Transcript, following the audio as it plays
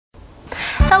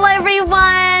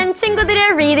안녕하세요.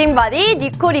 친구들의 리딩 버디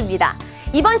니콜입니다.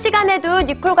 이번 시간에도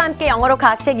니콜과 함께 영어로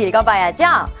과학책 읽어봐야죠.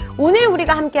 오늘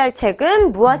우리가 함께 할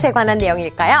책은 무엇에 관한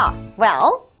내용일까요?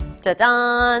 Well,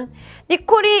 짜잔!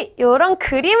 니콜이 이런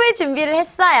그림을 준비를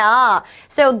했어요.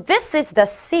 So this is the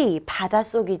sea,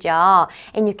 바닷속이죠.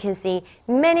 And you can see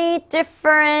many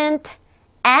different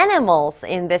animals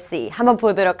in the sea. 한번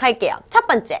보도록 할게요. 첫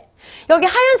번째, 여기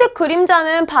하얀색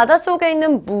그림자는 바닷속에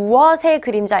있는 무엇의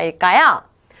그림자일까요?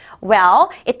 Well,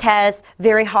 it has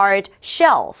very hard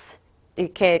shells.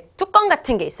 이렇게 뚜껑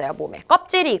같은 게 있어요, 몸에.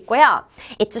 껍질이 있고요.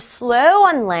 It's slow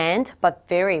on land, but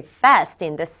very fast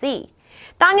in the sea.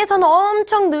 땅에서는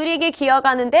엄청 느리게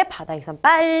기어가는데 바다에선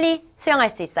빨리 수영할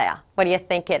수 있어요. What do you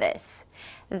think it is?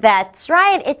 That's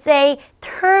right, it's a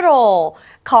turtle.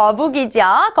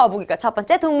 거북이죠. 거북이가 첫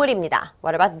번째 동물입니다.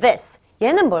 What about this?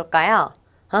 얘는 뭘까요?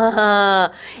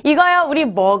 이거요, 우리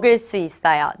먹을 수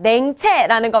있어요.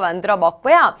 냉채라는 거 만들어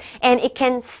먹고요. And it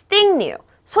can sting you.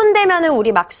 손 대면은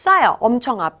우리 막 쏴요.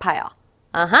 엄청 아파요.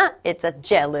 It's a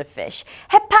jellyfish.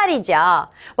 해파리죠.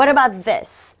 What about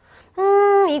this?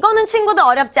 이거는 친구도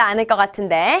어렵지 않을 것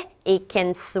같은데. It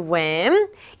can swim.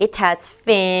 It has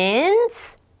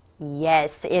fins.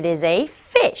 Yes, it is a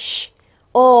fish.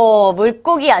 오,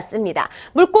 물고기였습니다.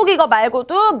 물고기 이거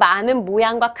말고도 많은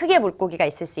모양과 크기의 물고기가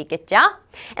있을 수 있겠죠?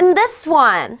 And this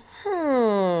one.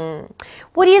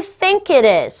 What do you think it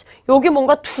is? 여기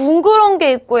뭔가 둥그런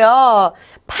게 있고요.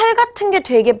 팔 같은 게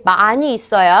되게 많이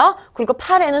있어요. 그리고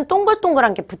팔에는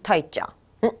동글동글한 게 붙어 있죠.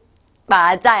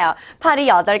 맞아요. 팔이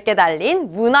 8개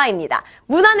달린 문어입니다.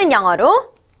 문어는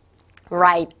영어로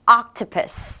right,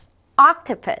 octopus.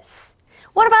 Octopus.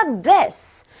 What about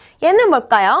this? 얘는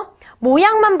뭘까요?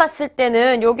 모양만 봤을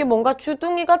때는 여기 뭔가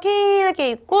주둥이가 길게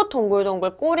있고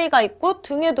동글동글 꼬리가 있고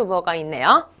등에도 뭐가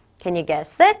있네요. Can you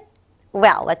guess it?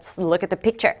 Well, let's look at the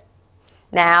picture.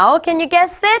 Now, can you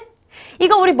guess it?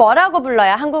 이거 우리 뭐라고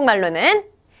불러요? 한국말로는?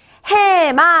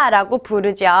 해마라고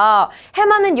부르죠.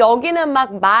 해마는 여기는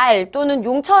막 말 또는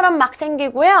용처럼 막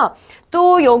생기고요.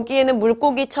 또 여기에는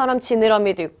물고기처럼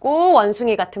지느러미도 있고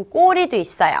원숭이 같은 꼬리도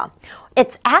있어요.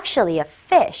 It's actually a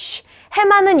fish.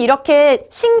 해마는 이렇게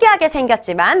신기하게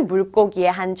생겼지만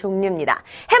물고기의 한 종류입니다.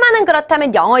 해마는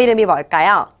그렇다면 영어 이름이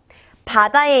뭘까요?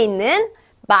 바다에 있는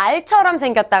말처럼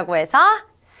생겼다고 해서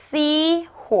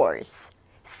seahorse.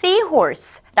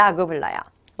 seahorse라고 불러요.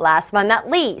 Last but not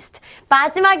least.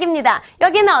 마지막입니다.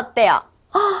 여기는 어때요?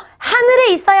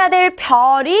 하늘에 있어야 될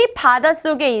별이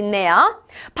바닷속에 있네요.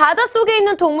 바닷속에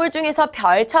있는 동물 중에서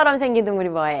별처럼 생긴 동물이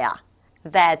뭐예요?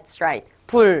 That's right.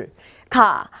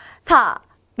 불가사리.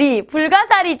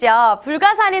 불가사리죠.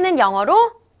 불가사리는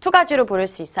영어로 두 가지로 부를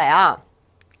수 있어요.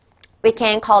 We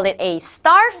can call it a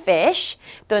starfish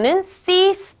또는 sea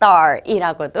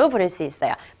star이라고도 부를 수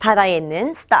있어요. 바다에 있는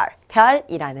star,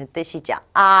 별이라는 뜻이죠.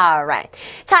 Alright.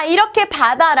 자, 이렇게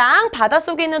바다랑 바다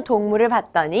속에 있는 동물을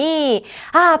봤더니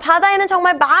바다에는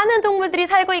정말 많은 동물들이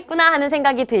살고 있구나 하는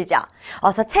생각이 들죠.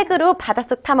 어서 책으로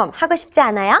바닷속 탐험 하고 싶지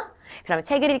않아요? 그럼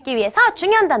책을 읽기 위해서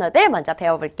중요한 단어들 먼저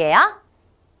배워볼게요.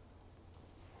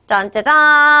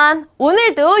 짠짜잔!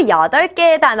 오늘도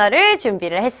 8개의 단어를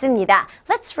준비를 했습니다.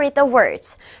 Let's read the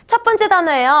words. 첫 번째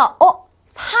단어예요.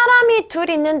 사람이 둘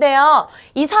있는데요.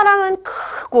 이 사람은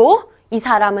크고 이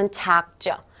사람은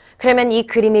작죠. 그러면 이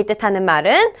그림이 뜻하는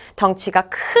말은 덩치가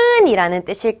큰이라는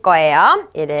뜻일 거예요.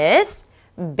 It is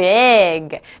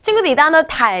big. 친구들 이 단어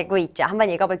다 알고 있죠? 한번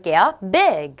읽어볼게요.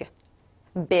 Big,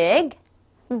 big,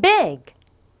 big.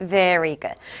 Very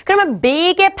good. 그러면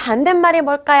big의 반대말이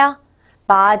뭘까요?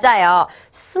 맞아요.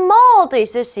 small도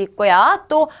있을 수 있고요.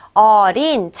 또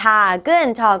어린,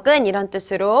 작은, 적은 이런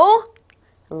뜻으로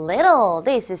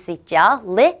little도 있을 수 있죠.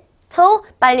 little,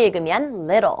 빨리 읽으면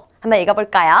little. 한번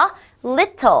읽어볼까요?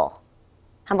 little.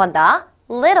 한 번 더.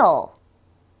 little.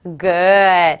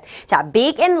 good. 자,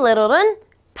 big and little은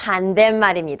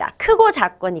반대말입니다. 크고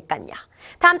작고니까요.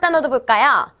 다음 단어도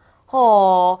볼까요?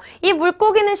 이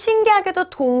물고기는 신기하게도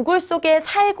동굴 속에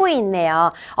살고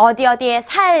있네요. 어디에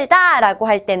살다 라고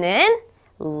할 때는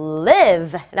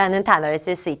live 라는 단어를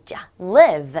쓸 수 있죠.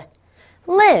 live,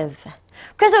 live.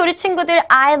 그래서 우리 친구들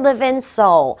I live in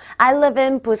Seoul, I live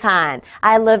in 부산,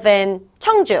 I live in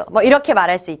청주 뭐 이렇게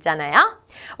말할 수 있잖아요.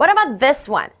 What about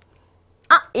this one?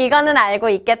 이거는 알고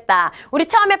있겠다. 우리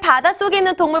처음에 바닷속에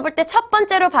있는 동물 볼 때 첫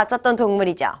번째로 봤었던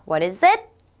동물이죠. What is it?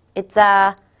 It's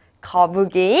a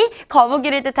거북이.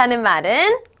 거북이를 뜻하는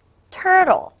말은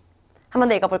turtle. 한 번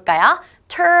더 읽어볼까요?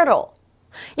 turtle.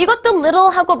 이것도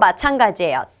little하고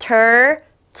마찬가지예요.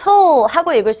 turtle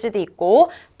하고 읽을 수도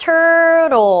있고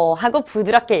turtle 하고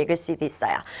부드럽게 읽을 수도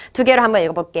있어요. 두 개로 한번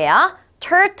읽어볼게요.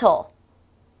 turtle.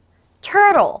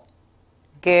 turtle.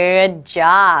 Good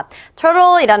job.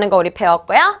 turtle이라는 거 우리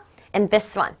배웠고요. and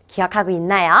this one. 기억하고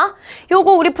있나요?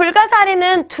 요거 우리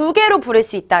불가사리는 두 개로 부를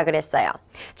수 있다 그랬어요.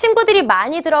 친구들이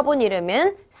많이 들어본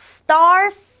이름은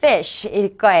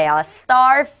starfish일 거예요.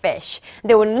 starfish.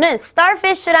 근데 오늘은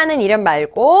starfish라는 이름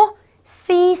말고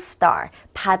sea star,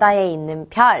 바다에 있는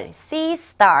별, sea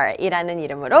star이라는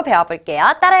이름으로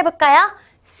배워볼게요. 따라해볼까요?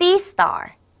 sea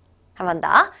star. 한 번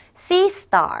더. sea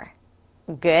star.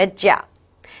 Good job.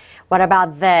 What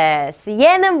about this?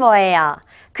 얘는 뭐예요?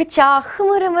 그쵸?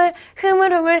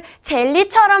 흐물흐물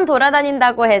젤리처럼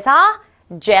돌아다닌다고 해서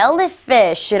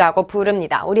jellyfish라고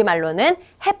부릅니다. 우리말로는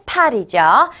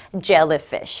해파리죠.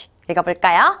 jellyfish.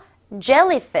 읽어볼까요?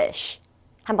 jellyfish.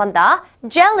 한 번 더.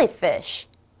 jellyfish.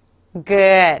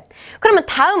 Good. 그러면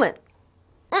다음은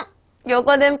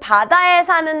요거는 바다에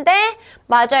사는데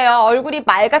맞아요. 얼굴이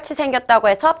말같이 생겼다고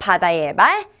해서 바다의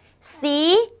말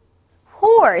sea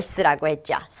horse라고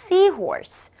했죠.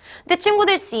 seahorse. 근데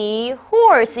친구들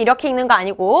seahorse 이렇게 읽는 거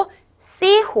아니고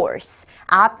seahorse.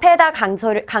 앞에다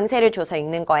강세를 줘서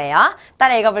읽는 거예요.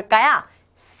 따라 읽어볼까요?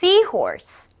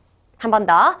 seahorse. 한 번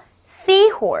더.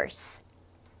 seahorse.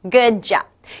 Good job.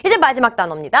 이제 마지막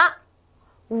단어입니다.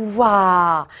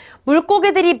 우와,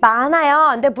 물고기들이 많아요.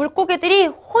 근데 물고기들이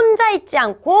혼자 있지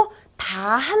않고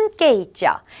다 함께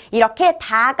있죠. 이렇게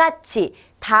다 같이,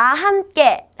 다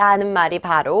함께 라는 말이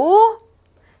바로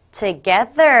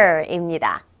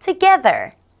together입니다.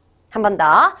 together. 한 번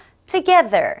더.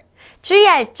 together.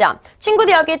 주의할 점.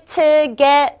 친구들 여기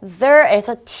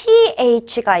together에서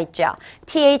th가 있죠.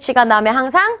 th가 나오면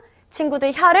항상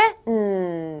친구들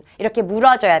혀를 이렇게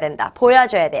물어줘야 된다.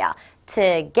 보여줘야 돼요.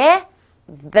 together이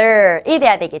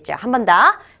돼야 되겠죠. 한 번 더.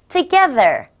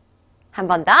 together. 한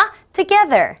번 더.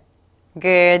 together.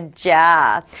 Good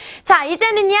job. 자,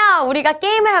 이제는요, 우리가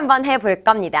게임을 한번 해볼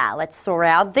겁니다. Let's sort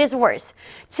out these words.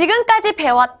 지금까지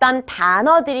배웠던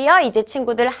단어들이요, 이제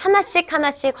친구들 하나씩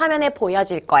화면에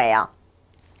보여질 거예요.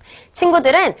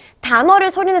 친구들은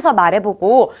단어를 소리내서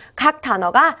말해보고 각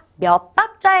단어가 몇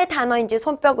박자의 단어인지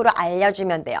손뼉으로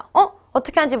알려주면 돼요.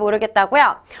 어떻게 하는지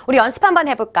모르겠다고요? 우리 연습 한번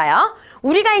해볼까요?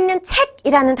 우리가 읽는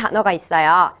책이라는 단어가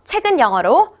있어요. 책은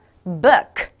영어로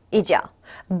book이죠.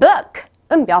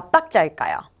 book은 몇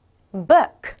박자일까요?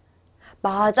 book.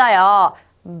 맞아요.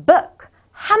 book.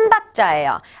 한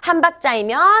박자예요. 한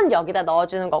박자이면 여기다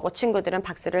넣어주는 거고 친구들은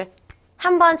박수를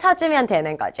한번 쳐주면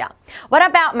되는 거죠. What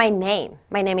about my name?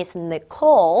 My name is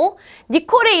Nicole.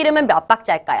 니콜의 이름은 몇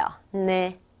박자일까요?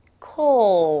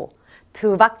 Nicole.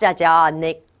 두 박자죠.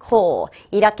 Nicole.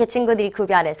 이렇게 친구들이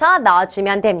구별해서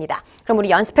넣어주면 됩니다. 그럼 우리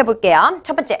연습해 볼게요.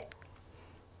 첫 번째.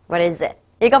 What is it?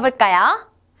 읽어볼까요?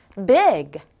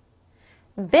 Big.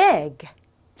 Big.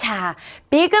 자,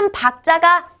 big은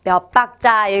박자가 몇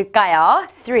박자일까요?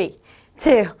 3, 2,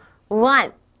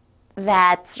 1.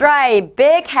 That's right.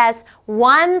 Big has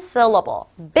one syllable.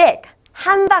 Big.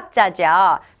 한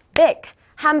박자죠. Big.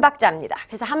 한 박자입니다.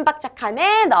 그래서 한 박자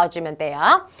칸에 넣어주면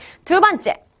돼요. 두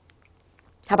번째.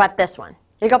 How about this one?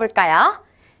 읽어볼까요?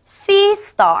 Sea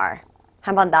star.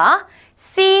 한 번 더.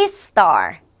 Sea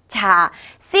star. 자,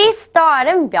 sea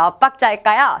star은 몇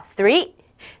박자일까요? 3, 2,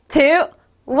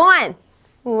 1.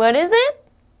 What is it?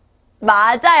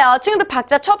 맞아요. 친구들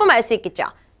박자 쳐보면 알 수 있겠죠?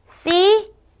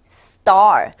 Sea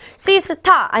star. sea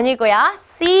star 아니고요.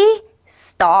 sea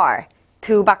star.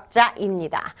 두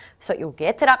박자입니다. 그래서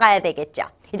여기에 들어가야 되겠죠.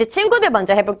 이제 친구들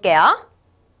먼저 해볼게요.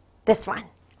 This one.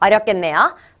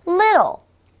 어렵겠네요. Little.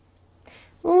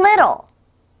 Little.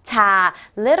 자,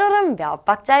 little은 몇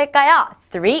박자일까요?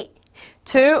 3, 2,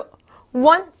 1.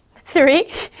 3, 2,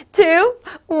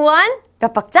 1.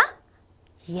 몇 박자?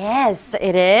 Yes,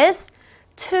 it is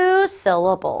 2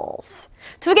 syllables.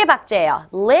 두 개 박자예요.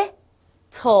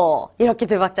 little. 이렇게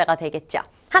두 박자가 되겠죠.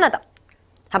 하나 더.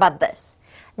 How about this?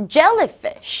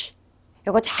 Jellyfish.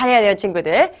 이거 잘해야 돼요,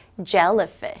 친구들.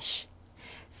 Jellyfish.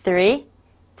 3,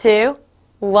 2,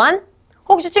 1.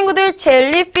 혹시 친구들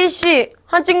젤리피쉬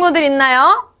한 친구들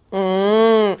있나요?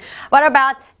 What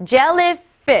about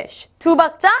jellyfish? 두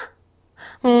박자?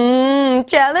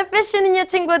 jellyfish는요,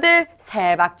 친구들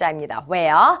세 박자입니다.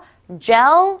 왜요?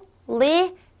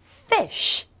 jellyfish.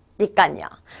 니깐요.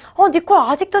 니콜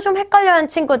아직도 좀 헷갈려하는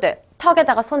친구들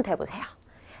턱에다가 손 대보세요.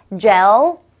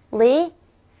 jellyfish.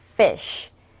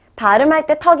 발음할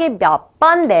때 턱이 몇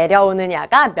번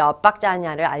내려오느냐가 몇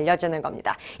박자냐를 알려주는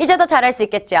겁니다. 이제 더 잘할 수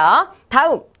있겠죠?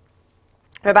 다음.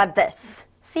 What about this?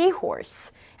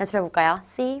 Seahorse. 연습해볼까요?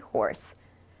 Seahorse.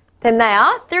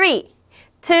 됐나요? 3, 2,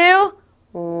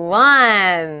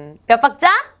 1. 몇 박자?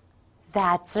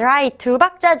 That's right. 두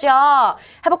박자죠.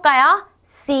 해볼까요?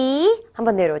 C.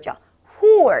 한번 내려오죠.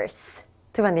 Horse.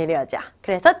 두 번 내려오죠.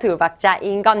 그래서 두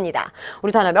박자인 겁니다.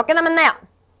 우리 단어 몇 개 남았나요?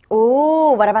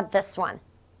 오, what about this one?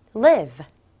 Live.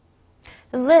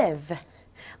 live.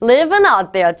 live는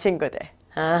어때요, 친구들?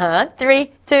 3,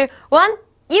 2, 1.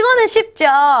 이거는 쉽죠?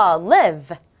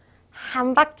 live.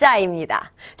 한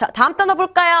박자입니다. 자, 다음 단어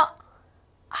볼까요?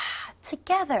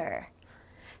 together.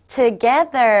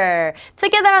 together.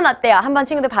 together는 어때요? 한번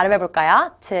친구들 발음해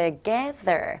볼까요?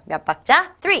 together. 몇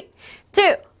박자? 3, 2,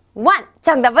 1.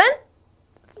 정답은?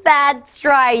 That's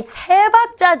right. 세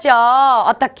박자죠.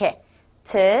 어떻게?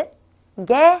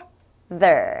 together.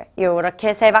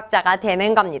 요렇게 세 박자가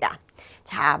되는 겁니다.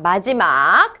 자,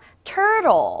 마지막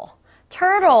turtle.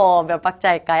 turtle 몇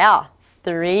박자일까요?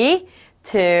 3, 2,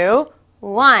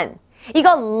 1.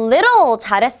 이거 little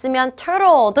잘했으면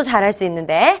turtle도 잘할 수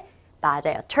있는데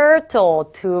맞아요. turtle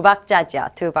두 박자죠.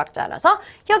 두 박자라서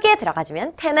여기에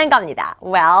들어가주면 되는 겁니다.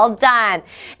 Well done.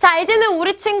 자, 이제는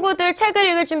우리 친구들 책을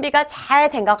읽을 준비가 잘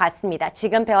된 것 같습니다.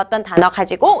 지금 배웠던 단어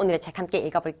가지고 오늘의 책 함께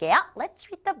읽어볼게요. Let's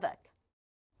read the book.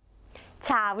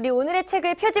 자, 우리 오늘의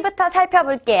책의 표지부터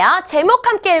살펴볼게요. 제목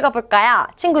함께 읽어볼까요?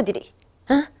 친구들이.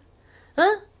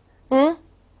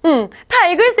 다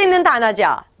읽을 수 있는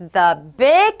단어죠. The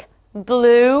Big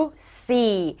Blue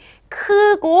Sea.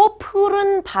 크고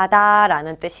푸른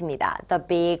바다라는 뜻입니다. The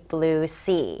Big Blue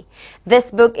Sea.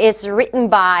 This book is written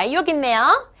by, 여기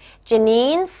있네요.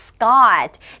 Janine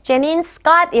Scott. Janine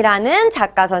Scott이라는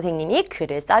작가 선생님이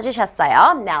글을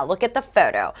써주셨어요. Now look at the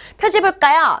photo. 표지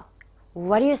볼까요?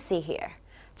 What do you see here?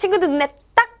 친구들 눈에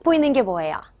딱 보이는 게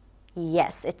뭐예요?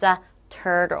 Yes, it's a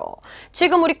turtle.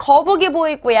 지금 우리 거북이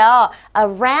보이고요.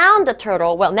 Around the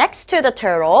turtle, well, next to the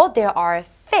turtle, there are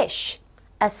fish.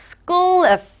 A school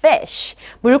of fish.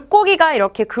 물고기가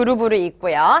이렇게 그루브로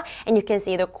있고요. And you can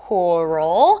see the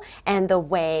coral and the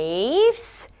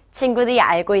waves. 친구들이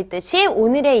알고 있듯이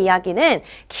오늘의 이야기는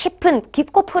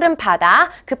깊고 푸른 바다,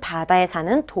 그 바다에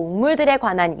사는 동물들에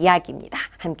관한 이야기입니다.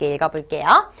 함께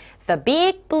읽어볼게요. The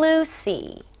Big Blue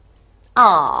Sea.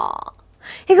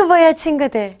 이거 뭐예요,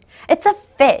 친구들? It's a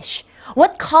fish.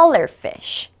 What color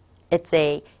fish? It's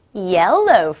a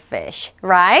yellow fish,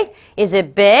 right? Is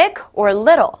it big or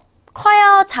little?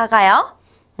 커요, 작아요?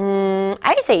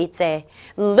 I say it's a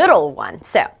little one.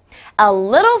 So, a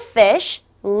little fish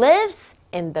lives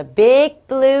in the big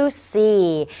blue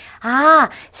sea.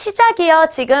 시작이요.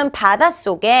 지금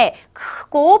바닷속에,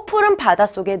 크고 푸른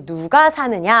바닷속에 누가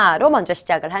사느냐로 먼저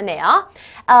시작을 하네요.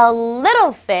 A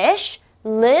little fish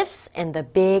lives in the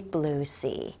big blue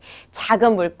sea.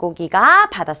 작은 물고기가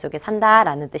바닷속에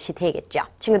산다라는 뜻이 되겠죠.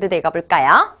 친구들도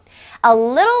읽어볼까요? A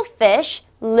little fish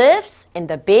lives in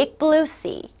the big blue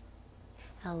sea.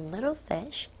 A little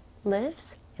fish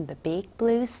lives in the big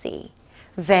blue sea.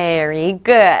 Very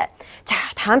good. 자,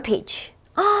 다음 페이지.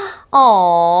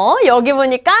 여기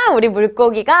보니까 우리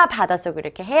물고기가 바닷속을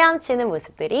이렇게 헤엄치는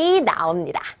모습들이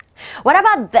나옵니다. What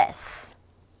about this?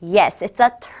 Yes, it's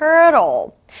a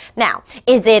turtle. Now,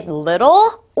 is it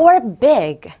little or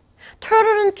big?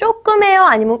 turtle은 조그매요?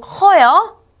 아니면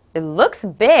커요? It looks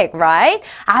big, right?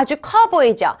 아주 커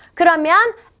보이죠? 그러면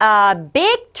a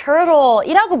big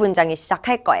turtle이라고 문장이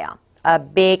시작할 거예요. A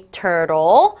big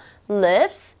turtle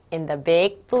lives in the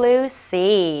big blue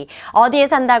sea. 어디에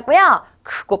산다고요?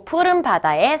 크고 푸른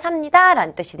바다에 삽니다.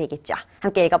 라는 뜻이 되겠죠.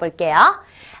 함께 읽어볼게요.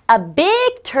 A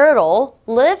big turtle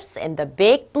lives in the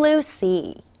big blue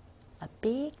sea. A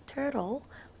big turtle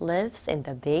lives in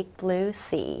the big blue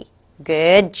sea.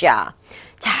 Good job.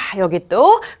 자, 여기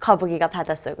또 거북이가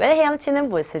바닷속을 헤엄치는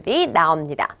모습이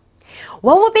나옵니다.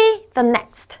 What will be the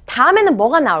next? 다음에는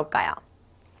뭐가 나올까요?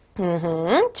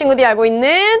 친구들이 알고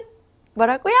있는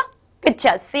뭐라고요? 그쵸?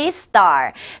 Sea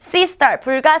star. Sea star,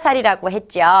 불가사리라고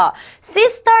했죠. Sea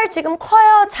star 지금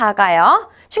커요? 작아요?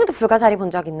 친구들 불가사리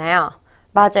본 적 있나요?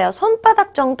 맞아요.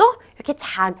 손바닥 정도? 이렇게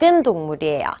작은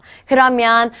동물이에요.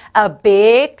 그러면 a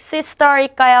big sea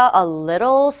star일까요? A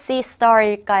little sea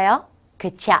star일까요?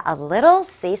 그쵸? A little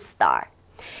sea star.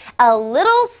 A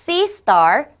little sea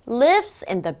star lives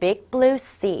in the big blue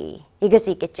sea. 읽을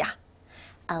수 있겠죠?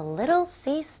 A little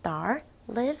sea star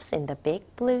lives in the big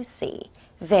blue sea.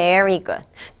 Very good.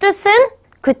 뜻은?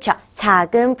 그쵸.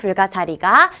 작은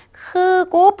불가사리가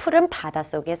크고 푸른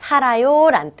바닷속에 살아요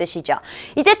라는 뜻이죠.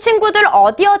 이제 친구들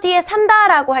어디에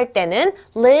산다라고 할 때는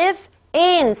live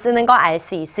in 쓰는 거 알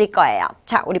수 있을 거예요.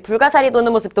 자, 우리 불가사리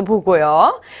도는 모습도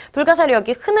보고요. 불가사리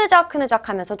여기 흐느적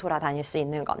하면서 돌아다닐 수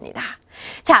있는 겁니다.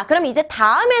 자, 그럼 이제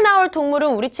다음에 나올 동물은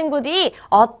우리 친구들이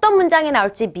어떤 문장이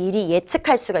나올지 미리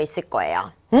예측할 수가 있을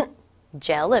거예요.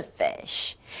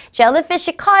 Jellyfish.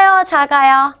 Jellyfish이 커요?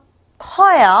 작아요?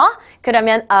 커요.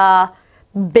 그러면 a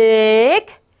big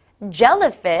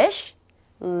jellyfish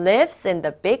lives in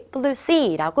the big blue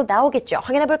sea 라고 나오겠죠.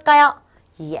 확인해 볼까요?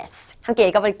 Yes. 함께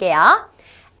읽어볼게요.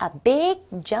 A big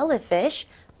jellyfish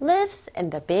lives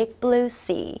in the big blue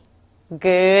sea.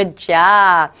 Good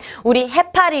job. 우리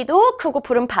해파리도 크고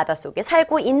푸른 바닷속에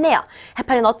살고 있네요.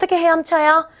 해파리는 어떻게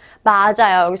헤엄쳐요?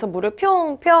 맞아요. 여기서 물을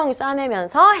평평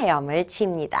싸내면서 헤엄을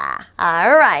칩니다.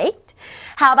 Alright.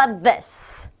 How about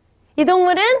this? 이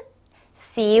동물은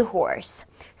seahorse.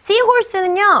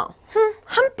 seahorse는요,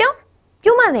 한 뼘?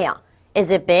 요만해요.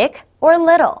 Is it big or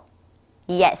little?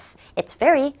 Yes, it's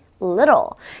very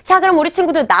little. 자, 그럼 우리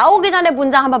친구들 나오기 전에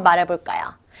문장 한번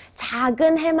말해볼까요?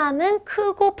 작은 해마는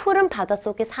크고 푸른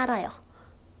바닷속에 살아요.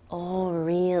 Oh,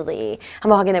 really?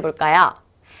 한번 확인해 볼까요?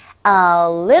 A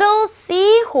little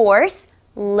seahorse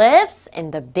lives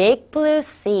in the big blue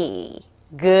sea.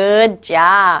 Good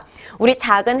job. 우리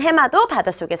작은 해마도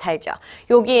바닷속에 살죠.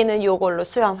 여기에는 요걸로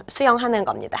수영하는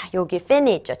겁니다. 여기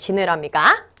fin이 있죠.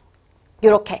 지느러미가.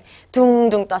 요렇게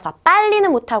둥둥 떠서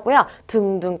빨리는 못하고요.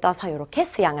 둥둥 떠서 요렇게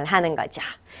수영을 하는 거죠.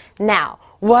 Now,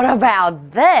 what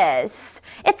about this?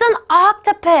 It's an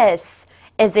octopus.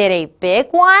 Is it a big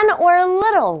one or a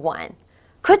little one?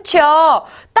 그쵸?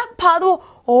 딱 봐도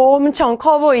엄청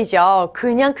커 보이죠?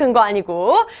 그냥 큰 거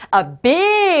아니고 a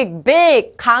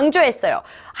big 강조했어요.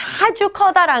 아주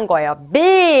커다란 거예요.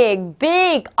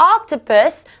 Big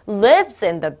octopus lives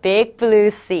in the big blue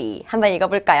sea. 한번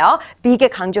읽어볼까요? big에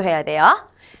강조해야 돼요.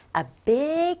 A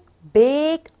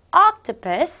big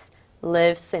octopus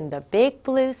lives in the big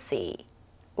blue sea.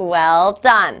 Well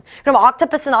done. 그럼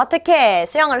octopus는 어떻게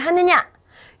수영을 하느냐?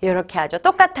 이렇게 하죠.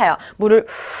 똑같아요. 물을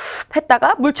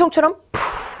했다가 물총처럼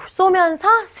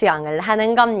쏘면서 수영을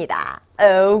하는 겁니다.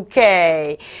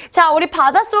 오케이. 자, 우리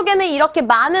바닷속에는 이렇게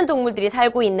많은 동물들이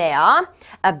살고 있네요.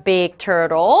 A big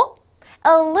turtle,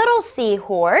 a little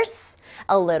seahorse,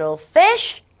 a little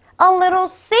fish, a little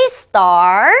sea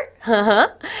star.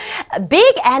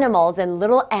 Big animals and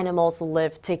little animals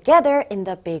live together in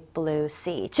the big blue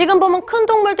sea. 지금 보면 큰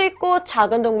동물도 있고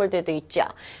작은 동물들도 있죠.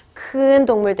 큰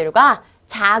동물들과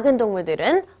작은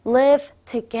동물들은 live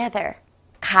together.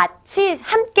 같이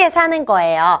함께 사는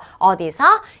거예요.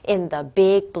 어디서? In the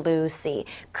big blue sea.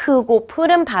 크고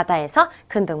푸른 바다에서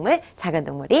큰 동물, 작은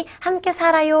동물이 함께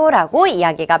살아요 라고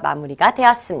이야기가 마무리가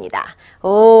되었습니다.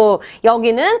 오,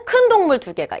 여기는 큰 동물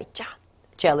두 개가 있죠.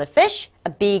 Jellyfish,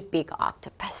 a big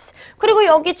octopus. 그리고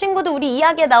여기 친구도 우리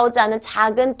이야기에 나오지 않은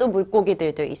작은 또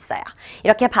물고기들도 있어요.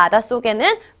 이렇게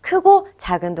바닷속에는 크고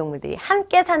작은 동물들이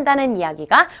함께 산다는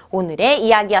이야기가 오늘의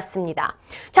이야기였습니다.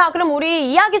 자, 그럼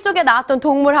우리 이야기 속에 나왔던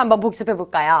동물 한번 복습해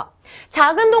볼까요?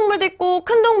 작은 동물도 있고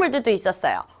큰 동물들도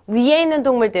있었어요. 위에 있는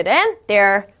동물들은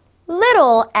they're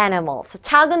little animals.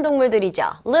 작은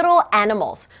동물들이죠. Little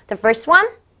animals. The first one,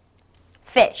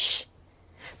 fish.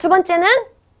 두 번째는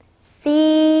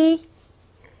sea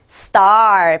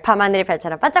star. 밤하늘의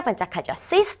별처럼 반짝반짝하죠.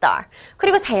 sea star.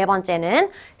 그리고 세 번째는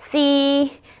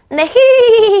sea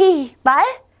말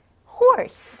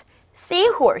horse. sea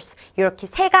horse. 이렇게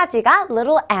세 가지가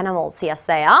little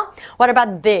animals였어요. What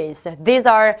about these? These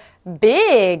are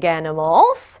big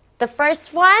animals. The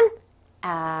first one,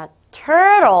 a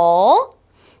turtle.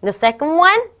 The second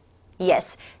one,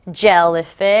 yes,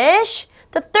 jellyfish.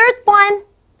 The third one,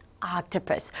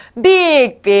 octopus.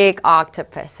 big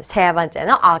octopus. 세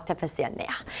번째는 octopus였네요.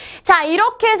 자,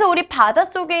 이렇게 해서 우리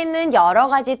바닷속에 있는 여러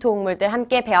가지 동물들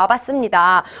함께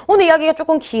배워봤습니다. 오늘 이야기가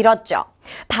조금 길었죠?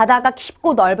 바다가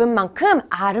깊고 넓은 만큼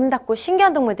아름답고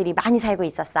신기한 동물들이 많이 살고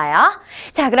있었어요.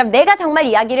 자, 그럼 내가 정말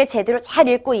이야기를 제대로 잘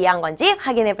읽고 이해한 건지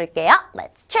확인해 볼게요.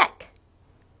 Let's check.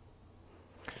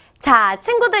 자,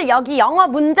 친구들 여기 영어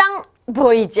문장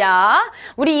보이죠?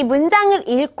 우리 이 문장을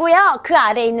읽고요. 그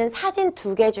아래에 있는 사진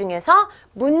두 개 중에서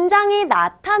문장이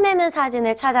나타내는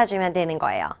사진을 찾아주면 되는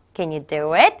거예요. Can you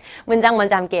do it? 문장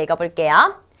먼저 함께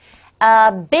읽어볼게요.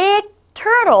 A big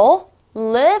turtle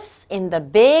lives in the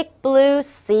big blue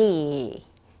sea.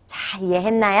 자,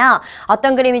 이해했나요?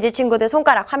 어떤 그림인지 친구들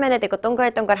손가락 화면에 대고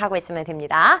동글동글 하고 있으면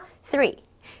됩니다. 3, 2,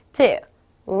 1.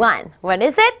 What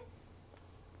is it?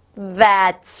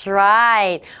 That's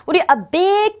right. 우리 a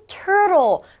big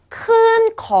turtle,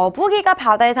 큰 거북이가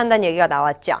바다에 산다는 얘기가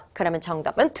나왔죠. 그러면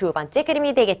정답은 두 번째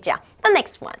그림이 되겠죠. The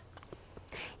next one.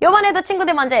 이번에도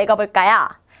친구들 먼저 읽어볼까요?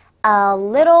 A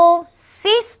little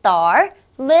sea star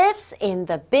lives in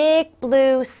the big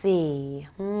blue sea.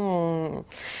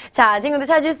 자, 친구들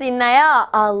찾을 수 있나요?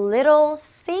 A little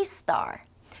sea star.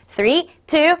 3,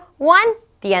 2, 1.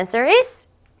 The answer is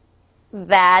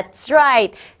That's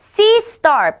right. Sea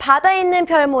star, 바다에 있는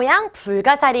별 모양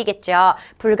불가사리겠죠.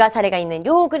 불가사리가 있는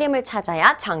요 그림을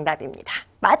찾아야 정답입니다.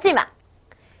 마지막.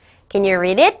 Can you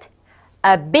read it?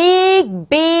 A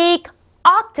big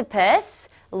octopus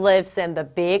lives in the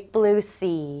big blue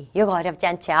sea. 이거 어렵지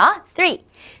않죠? 3,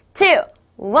 2,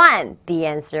 1. The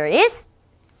answer is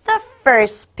the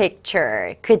first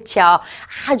picture. 그쵸?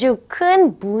 아주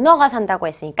큰 문어가 산다고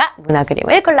했으니까 문어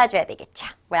그림을 골라줘야 되겠죠.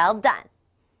 Well done.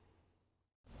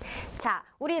 자,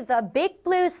 우리 The Big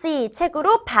Blue Sea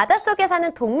책으로 바닷속에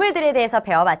사는 동물들에 대해서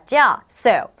배워봤죠?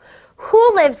 So,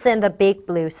 who lives in the Big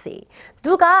Blue Sea?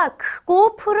 누가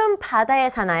크고 푸른 바다에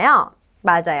사나요?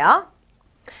 맞아요.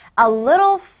 A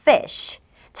little fish.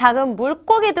 작은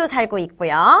물고기도 살고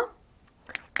있고요.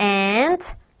 And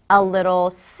a little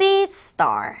sea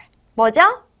star. 뭐죠?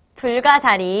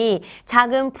 불가사리.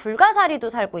 작은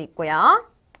불가사리도 살고 있고요.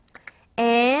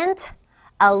 And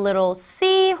a little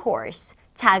seahorse.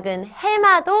 작은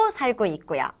해마도 살고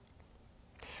있고요.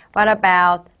 What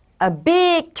about a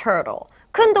big turtle?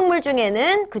 큰 동물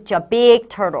중에는 그쵸, big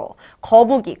turtle.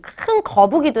 거북이, 큰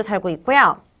거북이도 살고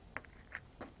있고요.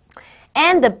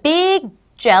 And the big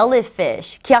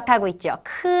jellyfish. 기억하고 있죠?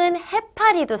 큰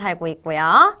해파리도 살고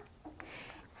있고요.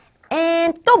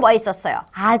 And 또 뭐 있었어요?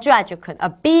 아주 큰 a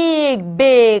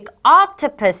big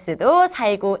octopus도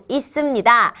살고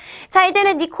있습니다. 자,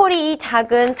 이제는 니콜이 이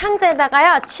작은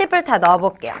상자에다가요 칩을 다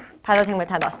넣어볼게요. 바다 생물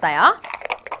다 넣었어요.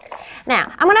 Now,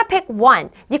 I'm gonna pick one.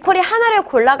 니콜이 하나를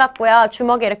골라갖고요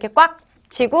주먹에 이렇게 꽉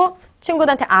쥐고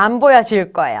친구들한테 안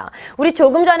보여줄 거예요. 우리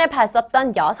조금 전에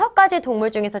봤었던 6가지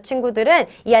동물 중에서 친구들은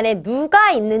이 안에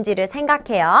누가 있는지를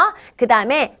생각해요. 그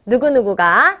다음에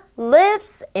누구누구가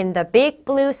lives in the big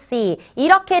blue sea.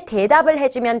 이렇게 대답을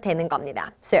해주면 되는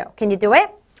겁니다. So, can you do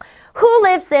it? Who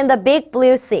lives in the big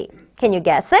blue sea? Can you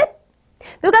guess it?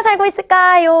 누가 살고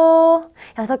있을까요?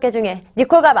 6개 중에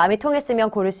니콜과 마음이 통했으면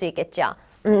고를 수 있겠죠.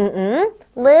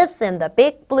 Lives in the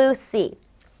big blue sea.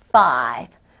 5.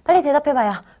 빨리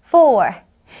대답해봐요. 4,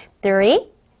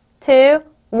 3, 2,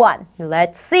 1.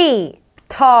 Let's see.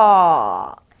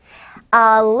 Talk.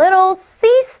 A little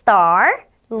sea star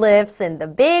lives in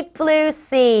the big blue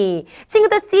sea.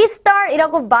 친구들 sea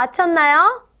star이라고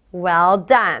맞췄나요? Well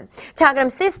done. 자, 그럼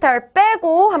sea star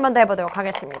빼고 한 번 더 해보도록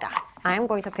하겠습니다. I'm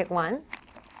going to pick one.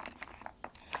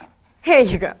 Here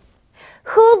you go.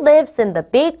 Who lives in the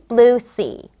big blue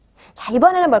sea? 자,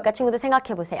 이번에는 뭘까 친구들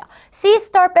생각해보세요. sea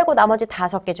star 빼고 나머지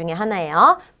 5개 중에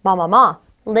하나예요. 뭐뭐뭐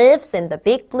lives in the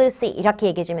big blue sea. 이렇게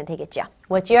얘기해주면 되겠죠.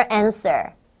 What's your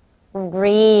answer?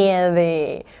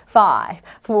 Really? 5,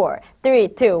 4, 3,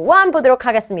 2, 1 보도록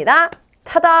하겠습니다.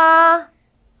 타다!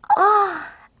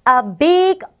 A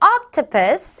big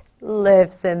octopus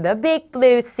lives in the big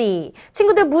blue sea.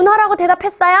 친구들 문어라고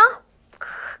대답했어요?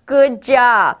 Good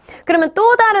job. 그러면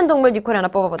또 다른 동물 니콜 하나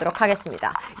뽑아보도록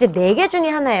하겠습니다. 이제 4개 중에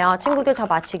하나예요. 친구들 더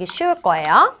맞히기 쉬울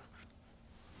거예요.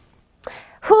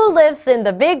 Who lives in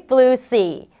the big blue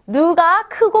sea? 누가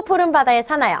크고 푸른 바다에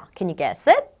사나요? Can you guess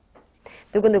it?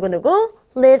 누구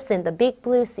lives in the big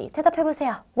blue sea?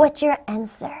 대답해보세요. What's your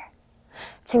answer?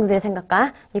 친구들의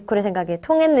생각과 니콜의 생각이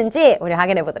통했는지 우리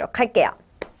확인해 보도록 할게요.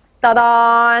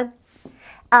 따단!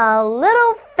 A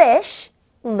little fish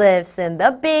lives in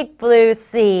the big blue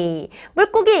sea.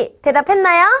 물고기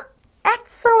대답했나요?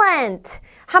 Excellent.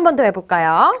 한 번 더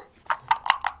해볼까요?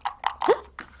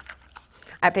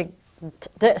 I picked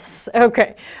this.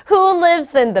 Okay. Who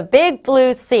lives in the big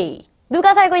blue sea?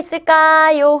 누가 살고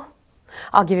있을까요?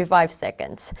 I'll give you 5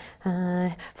 seconds.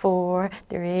 4,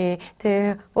 3,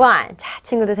 2, 1. 자,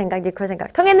 친구들 생각, 니콜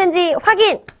생각 통했는지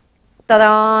확인!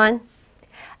 따단!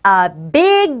 A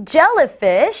big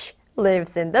jellyfish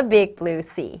lives in the big blue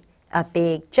sea. A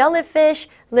big jellyfish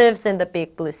lives in the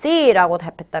big blue sea 라고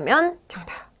답했다면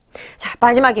정답. 자,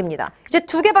 마지막입니다. 이제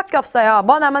 2개밖에 없어요.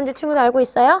 뭐 남았는지 친구들 알고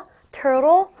있어요?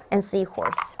 Turtle and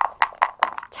seahorse.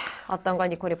 자, 어떤 걸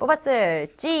니콜이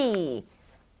뽑았을지.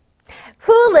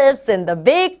 Who lives in the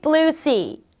big blue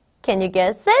sea? Can you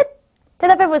guess it?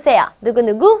 대답해보세요.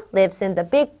 누구 lives in the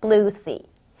big blue sea?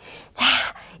 자,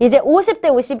 이제 50대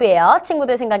 50이에요.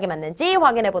 친구들 생각이 맞는지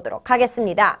확인해 보도록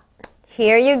하겠습니다.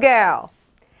 Here you go.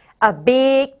 A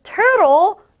big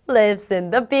turtle lives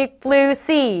in the big blue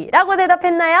sea. 라고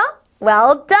대답했나요?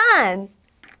 Well done.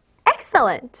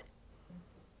 Excellent.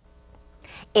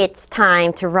 It's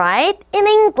time to write in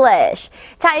English.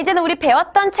 자, 이제는 우리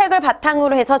배웠던 책을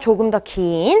바탕으로 해서 조금 더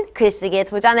긴 글쓰기에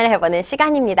도전을 해보는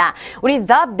시간입니다. 우리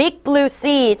The Big Blue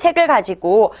Sea 책을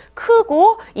가지고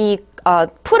크고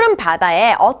푸른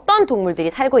바다에 어떤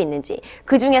동물들이 살고 있는지,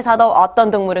 그 중에서도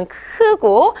어떤 동물은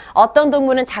크고 어떤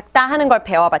동물은 작다 하는 걸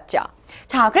배워봤죠.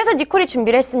 자, 그래서 니콜이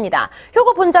준비를 했습니다.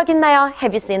 요거 본 적 있나요?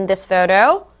 Have you seen this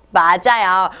photo?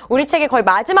 맞아요. 우리 책의 거의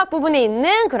마지막 부분에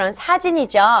있는 그런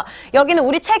사진이죠. 여기는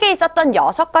우리 책에 있었던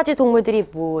 6가지 동물들이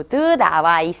모두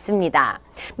나와 있습니다.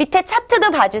 밑에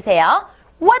차트도 봐주세요.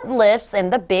 What lives in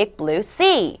the big blue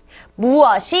sea?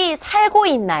 무엇이 살고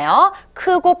있나요?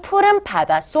 크고 푸른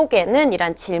바다 속에는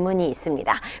이란 질문이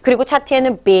있습니다. 그리고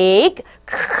차트에는 big,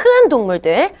 큰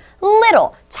동물들, little,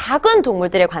 작은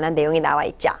동물들에 관한 내용이 나와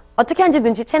있죠. 어떻게 하는지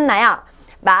눈치챘나요?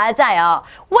 맞아요.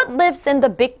 What lives in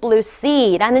the big blue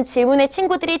sea? 라는 질문에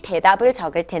친구들이 대답을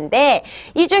적을 텐데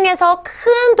이 중에서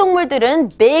큰 동물들은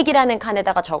big이라는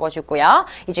칸에다가 적어주고요.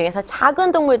 이 중에서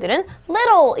작은 동물들은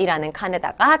little이라는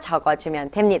칸에다가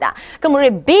적어주면 됩니다. 그럼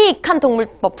우리 big한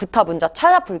동물부터 먼저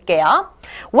찾아볼게요.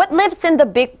 What lives in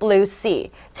the big blue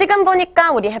sea? 지금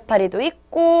보니까 우리 해파리도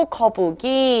있고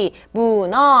거북이,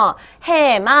 문어,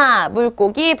 해마,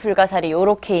 물고기, 불가사리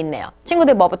이렇게 있네요.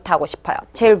 친구들 뭐부터 하고 싶어요?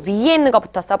 제일 위에 있는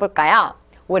것부터 써볼까요?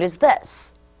 What is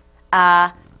this?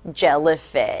 A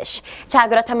jellyfish. 자,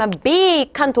 그렇다면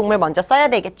big한 동물 먼저 써야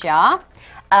되겠죠?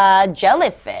 A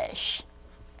jellyfish.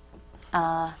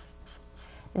 A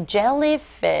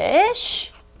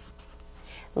jellyfish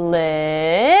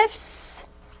lives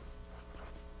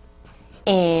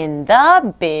in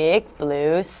the big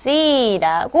blue sea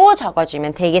라고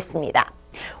적어주면 되겠습니다.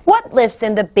 What lives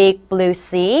in the big blue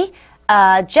sea?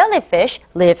 A jellyfish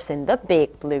lives in the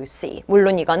big blue sea.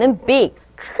 물론 이거는 big,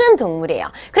 큰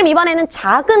동물이에요. 그럼 이번에는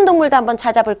작은 동물도 한번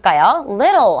찾아볼까요?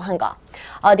 little 한 거.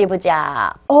 어디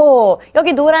보자. 오,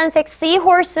 여기 노란색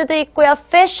seahorse도 있고요.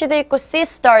 fish도 있고 sea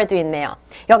star도 있네요.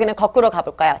 여기는 거꾸로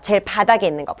가볼까요? 제일 바닥에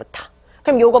있는 것부터.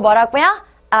 그럼 요거 뭐라고요?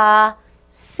 A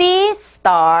sea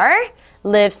star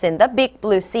lives in the big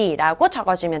blue sea 라고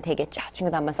적어주면 되겠죠.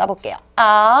 친구도 한번 써볼게요.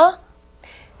 A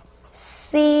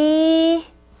sea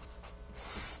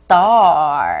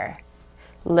star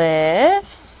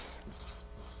lives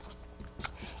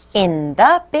in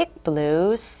the big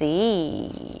blue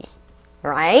sea.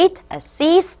 Right? A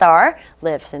sea star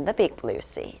lives in the big blue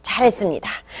sea. 잘했습니다.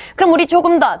 그럼 우리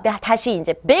조금 더 다시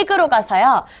이제 big으로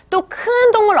가서요. 또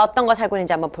큰 동물 어떤 거 살고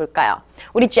있는지 한번 볼까요?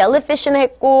 우리 jellyfish는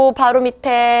했고 바로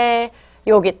밑에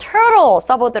여기 turtle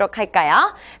써보도록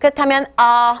할까요? 그렇다면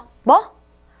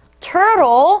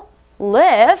turtle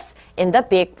lives in the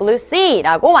big blue sea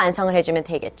라고 완성을 해주면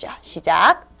되겠죠.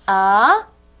 시작. A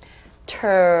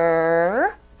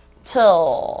turtle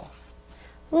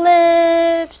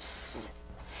lives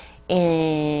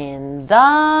in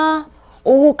the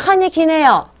오, 칸이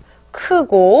기네요.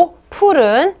 크고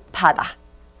푸른 바다.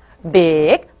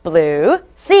 big blue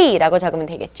sea 라고 적으면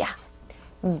되겠죠.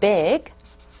 big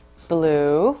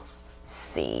blue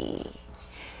sea.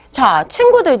 자,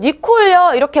 친구들,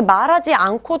 니콜요 이렇게 말하지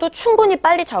않고도 충분히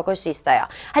빨리 적을 수 있어요.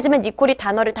 하지만 니콜이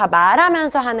단어를 다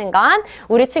말하면서 하는 건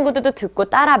우리 친구들도 듣고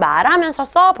따라 말하면서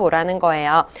써보라는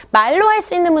거예요. 말로 할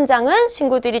수 있는 문장은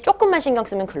친구들이 조금만 신경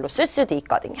쓰면 글로 쓸 수도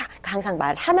있거든요. 그러니까 항상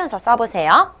말하면서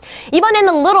써보세요.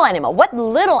 이번에는 little animal. What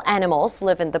little animals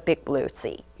live in the big blue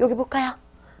sea? 여기 볼까요?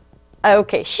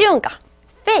 오케이, 쉬운 거.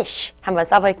 fish 한번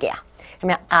써볼게요.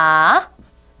 그러면 a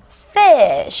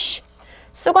fish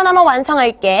쓰고 나면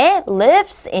완성할게.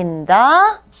 lives in the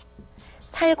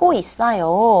살고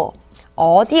있어요.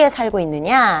 어디에 살고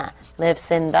있느냐?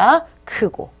 lives in the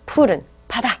크고 푸른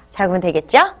바다. 잘 보면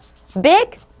되겠죠?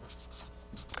 big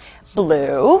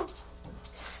blue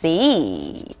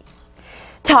sea.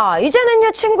 자,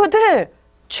 이제는요 친구들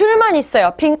줄만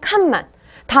있어요. 빈 칸만.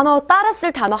 따라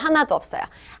쓸 단어 하나도 없어요.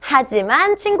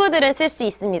 하지만 친구들은 쓸 수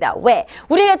있습니다. 왜?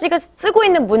 우리가 지금 쓰고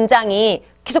있는 문장이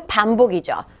계속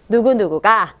반복이죠.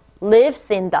 누구누구가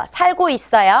lives in the 살고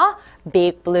있어요.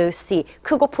 big blue sea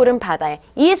크고 푸른 바다에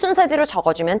이 순서대로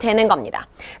적어주면 되는 겁니다.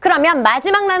 그러면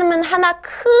마지막 남은 하나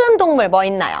큰 동물 뭐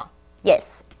있나요?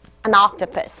 Yes, an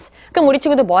octopus. 그럼 우리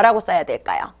친구들 뭐라고 써야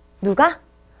될까요? 누가?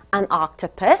 An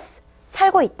octopus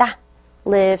살고 있다.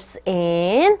 lives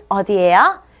in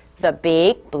어디예요? The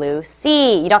big blue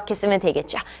sea 이렇게 쓰면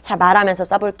되겠죠. 자, 말하면서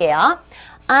써볼게요.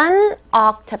 An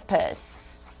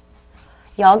octopus.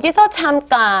 여기서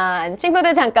잠깐,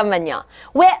 친구들 잠깐만요.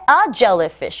 왜 a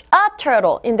jellyfish, a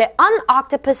turtle인데 an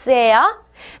octopus예요?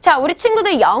 자, 우리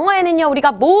친구들 영어에는요,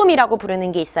 우리가 모음이라고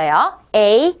부르는 게 있어요.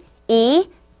 A,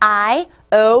 E, I,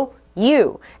 O,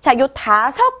 U. 자, 요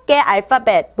 5개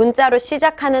알파벳 문자로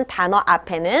시작하는 단어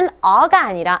앞에는 어가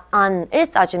아니라 an을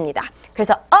써줍니다.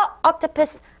 그래서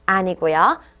octopus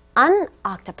아니고요. an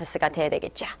octopus가 돼야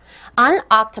되겠죠. An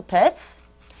octopus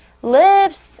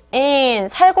lives in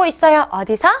살고 있어요.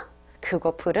 어디서?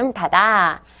 크고 푸른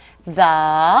바다.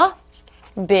 The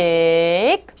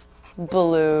big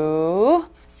blue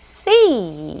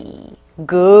sea.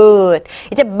 Good.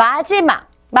 이제 마지막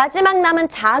남은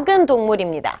작은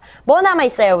동물입니다. 뭐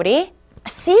남아있어요, 우리?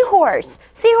 Seahorse.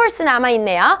 Seahorse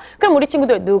남아있네요. 그럼 우리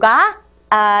친구들 누가?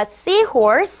 A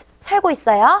seahorse 살고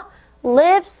있어요.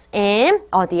 Lives in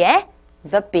어디에?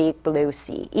 the big blue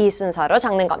sea. 이 순서로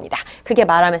적는 겁니다. 그게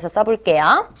말하면서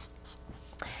써볼게요.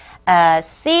 A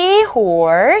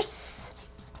seahorse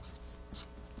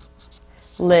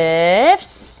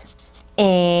lives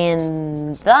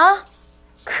in the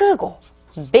크고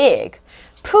big,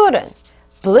 푸른,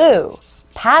 blue,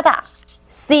 바다,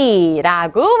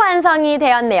 C라고 완성이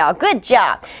되었네요. Good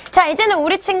job! 자, 이제는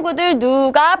우리 친구들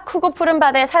누가 크고 푸른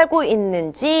바다에 살고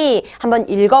있는지 한번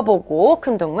읽어보고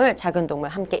큰 동물, 작은 동물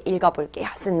함께 읽어볼게요.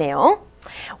 쓰네요.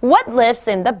 What lives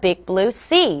in the big blue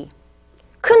sea?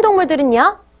 큰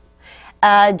동물들은요?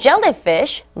 A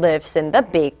jellyfish lives in the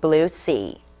big blue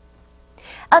sea.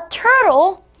 A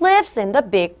turtle lives in the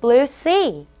big blue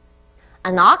sea.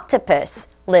 An octopus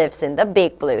lives in the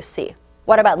big blue sea.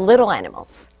 What about little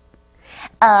animals?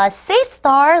 A sea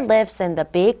star lives in the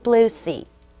big blue sea.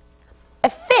 A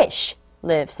fish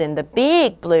lives in the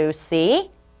big blue sea.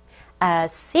 A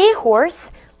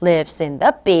seahorse lives in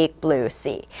the big blue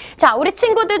sea. 자, 우리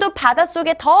친구들도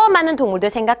바닷속에 더 많은 동물들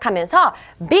생각하면서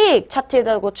big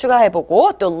차트에도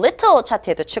추가해보고 또 little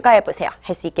차트에도 추가해보세요.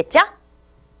 할 수 있겠죠?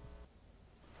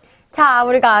 자,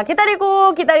 우리가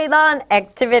기다리고 기다리던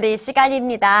액티비티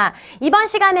시간입니다. 이번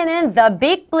시간에는 The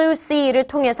Big Blue Sea를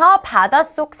통해서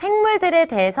바닷속 생물들에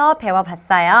대해서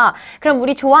배워봤어요. 그럼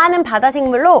우리 좋아하는 바다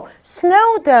생물로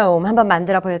스노우 돔 한번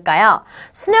만들어 볼까요?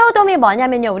 스노우 돔이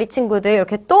뭐냐면요. 우리 친구들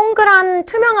이렇게 동그란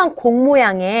투명한 공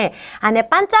모양에 안에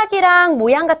반짝이랑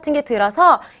모양 같은 게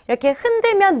들어서 이렇게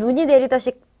흔들면 눈이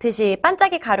내리듯이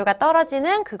반짝이 가루가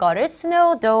떨어지는 그거를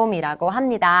스노우돔이라고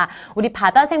합니다. 우리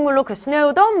바다 생물로 그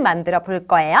스노우돔 만들어 볼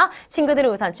거예요. 친구들은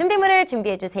우선 준비물을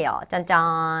준비해 주세요.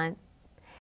 짠짠.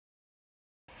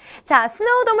 자,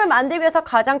 스노우돔을 만들기 위해서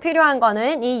가장 필요한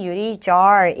거는 이 유리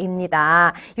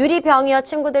jar입니다. 유리병이요,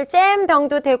 친구들 잼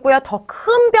병도 되고요. 더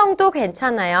큰 병도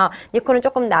괜찮아요. 니코는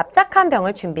조금 납작한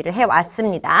병을 준비를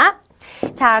해왔습니다.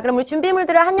 자, 그럼 우리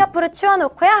준비물들을 한 옆으로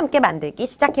치워놓고요. 함께 만들기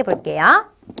시작해 볼게요.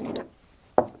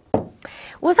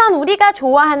 우선 우리가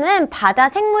좋아하는 바다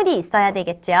생물이 있어야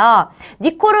되겠죠.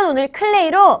 니콜은 오늘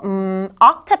클레이로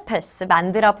octopus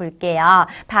만들어 볼게요.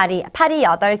 팔이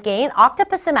 8개인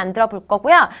octopus 만들어 볼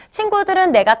거고요.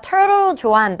 친구들은 내가 turtle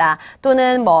좋아한다.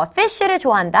 또는 뭐 fish를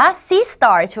좋아한다. sea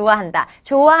star 좋아한다.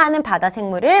 좋아하는 바다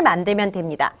생물을 만들면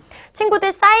됩니다.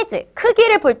 친구들 사이즈,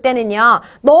 크기를 볼 때는요.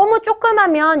 너무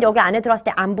조그마면 여기 안에 들어갔을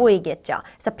때 안 보이겠죠.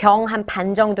 그래서 병 한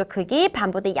반 정도 크기,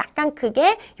 반보다 약간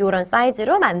크게 이런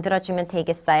사이즈로 만들어주면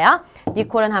되겠어요.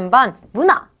 니콜은 한번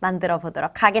문어 만들어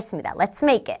보도록 하겠습니다. Let's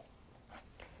make it.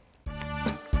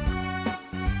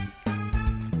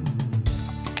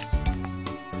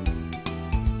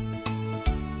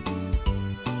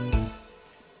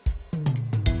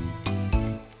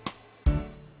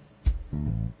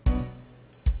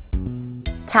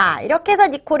 자, 이렇게 해서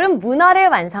니콜은 문어를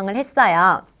완성을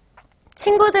했어요.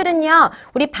 친구들은요,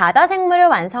 우리 바다 생물을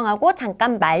완성하고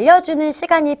잠깐 말려주는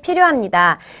시간이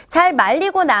필요합니다. 잘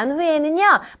말리고 난 후에는요,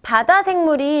 바다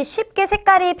생물이 쉽게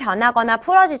색깔이 변하거나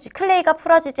클레이가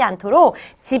풀어지지 않도록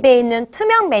집에 있는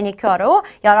투명 매니큐어로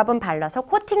여러 번 발라서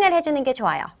코팅을 해주는 게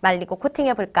좋아요. 말리고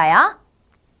코팅해 볼까요?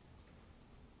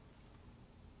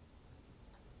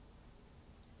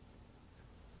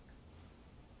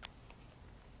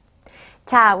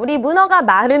 자, 우리 문어가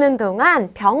마르는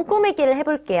동안 병 꾸미기를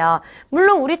해볼게요.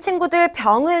 물론 우리 친구들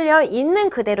병을요, 있는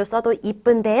그대로 써도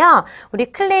이쁜데요.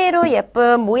 우리 클레이로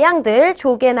예쁜 모양들,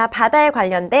 조개나 바다에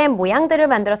관련된 모양들을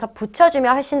만들어서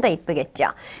붙여주면 훨씬 더 이쁘겠죠.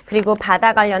 그리고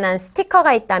바다 관련한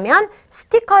스티커가 있다면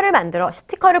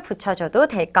스티커를 붙여줘도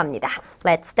될 겁니다.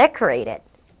 Let's decorate it.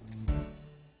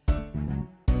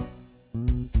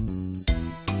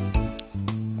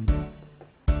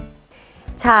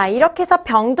 자, 이렇게 해서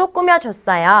병도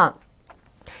꾸며줬어요.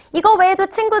 이거 외에도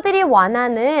친구들이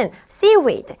원하는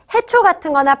seaweed, 해초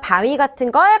같은 거나 바위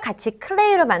같은 걸 같이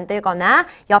클레이로 만들거나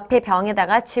옆에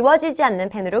병에다가 지워지지 않는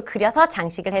펜으로 그려서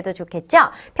장식을 해도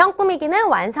좋겠죠? 병 꾸미기는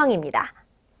완성입니다.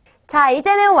 자,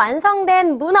 이제는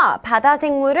완성된 문어, 바다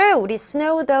생물을 우리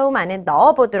스노우돔 안에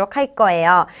넣어보도록 할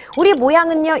거예요. 우리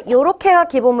모양은요, 요렇게가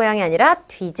기본 모양이 아니라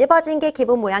뒤집어진 게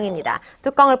기본 모양입니다.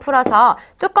 뚜껑을 풀어서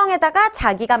뚜껑에다가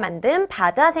자기가 만든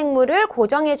바다 생물을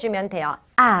고정해주면 돼요.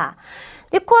 아,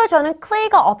 니콜 저는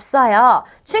클레이가 없어요.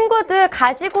 친구들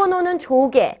가지고 노는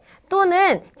조개,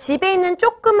 또는 집에 있는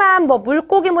조그만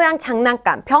물고기 모양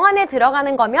장난감, 병 안에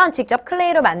들어가는 거면 직접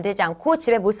클레이로 만들지 않고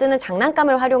집에 못 쓰는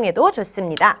장난감을 활용해도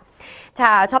좋습니다.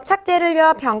 자,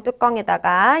 접착제를요, 병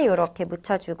뚜껑에다가 이렇게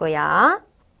묻혀주고요.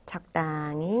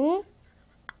 적당히.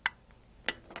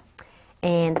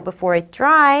 And before it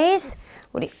dries,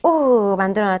 우리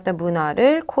만들어놨던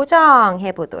문어를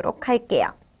고정해 보도록 할게요.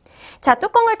 자,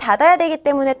 뚜껑을 닫아야 되기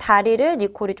때문에 다리를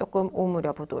니콜이 조금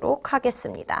오므려 보도록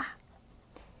하겠습니다.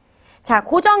 자,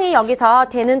 고정이 여기서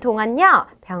되는 동안요.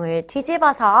 병을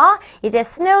뒤집어서 이제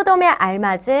스노우돔에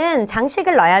알맞은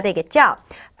장식을 넣어야 되겠죠.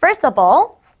 First of all,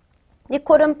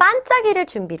 니콜은 반짝이를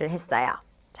준비를 했어요.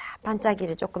 자,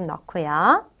 반짝이를 조금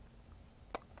넣고요.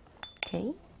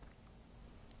 오케이.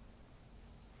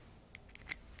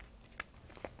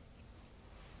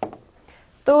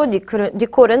 또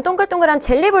니콜은 동글동글한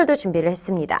젤리볼도 준비를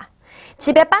했습니다.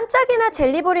 집에 반짝이나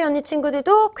젤리볼이 있는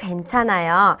친구들도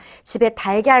괜찮아요. 집에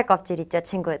달걀 껍질 있죠,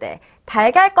 친구들.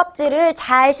 달걀 껍질을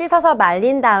잘 씻어서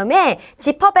말린 다음에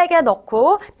지퍼백에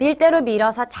넣고 밀대로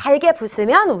밀어서 잘게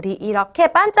부수면 우리 이렇게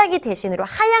반짝이 대신으로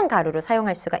하얀 가루로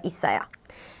사용할 수가 있어요.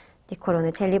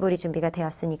 니콜은 젤리볼이 준비가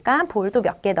되었으니까 볼도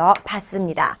몇 개 넣어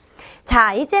봤습니다.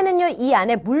 자, 이제는요, 이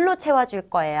안에 물로 채워줄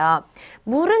거예요.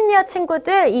 물은요,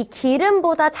 친구들, 이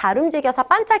기름보다 잘 움직여서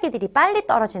반짝이들이 빨리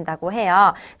떨어진다고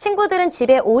해요. 친구들은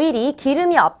집에 오일이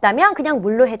기름이 없다면 그냥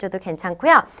물로 해줘도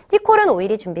괜찮고요. 니콜은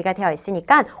오일이 준비가 되어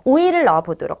있으니까 오일을 넣어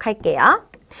보도록 할게요.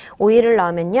 오일을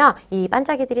넣으면요, 이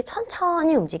반짝이들이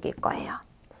천천히 움직일 거예요.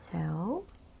 So,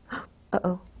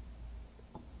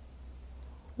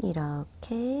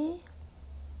 이렇게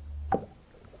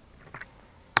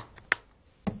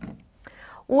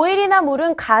오일이나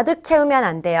물은 가득 채우면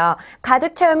안 돼요.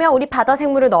 가득 채우면 우리 바다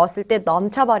생물을 넣었을 때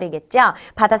넘쳐버리겠죠.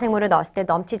 바다 생물을 넣었을 때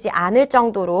넘치지 않을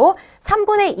정도로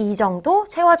 3분의 2 정도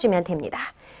채워주면 됩니다.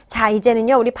 자,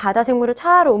 이제는요, 우리 바다 생물을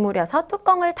잘 오므려서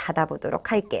뚜껑을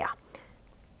닫아보도록 할게요.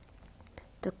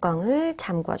 뚜껑을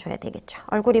잠궈줘야 되겠죠.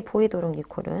 얼굴이 보이도록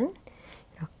니콜은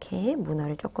이렇게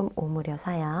문어를 조금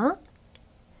오므려서요.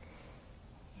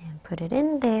 Put it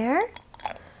in there.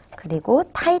 그리고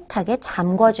타이트하게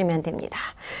잠궈주면 됩니다.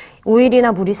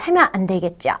 오일이나 물이 새면 안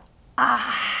되겠죠?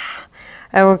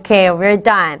 Okay, we're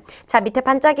done. 자, 밑에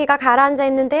반짝이가 가라앉아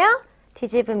있는데요.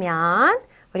 뒤집으면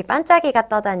우리 반짝이가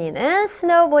떠다니는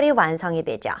스노우볼이 완성이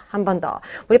되죠. 한 번 더.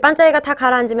 우리 반짝이가 다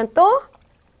가라앉으면 또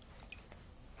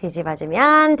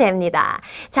뒤집어주면 됩니다.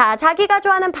 자, 자기가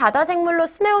좋아하는 바다 생물로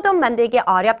스노우돔 만들기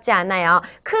어렵지 않아요.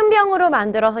 큰 병으로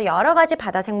만들어서 여러 가지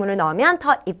바다 생물을 넣으면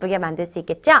더 이쁘게 만들 수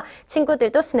있겠죠?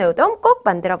 친구들도 스노우돔 꼭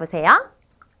만들어 보세요.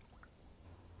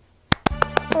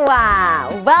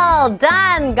 Wow, well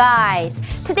done, guys.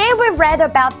 Today we read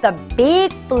about the big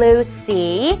blue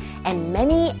sea and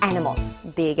many animals.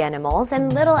 Big animals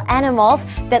and little animals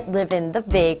that live in the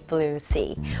big blue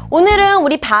sea. 오늘은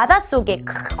우리 바닷속에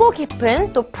크고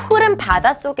깊은 또 푸른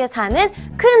바닷속에 사는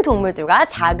큰 동물들과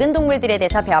작은 동물들에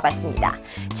대해서 배워봤습니다.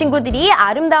 친구들이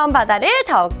아름다운 바다를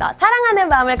더욱더 사랑하는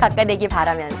마음을 갖게 되길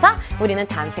바라면서 우리는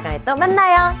다음 시간에 또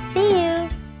만나요. See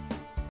you!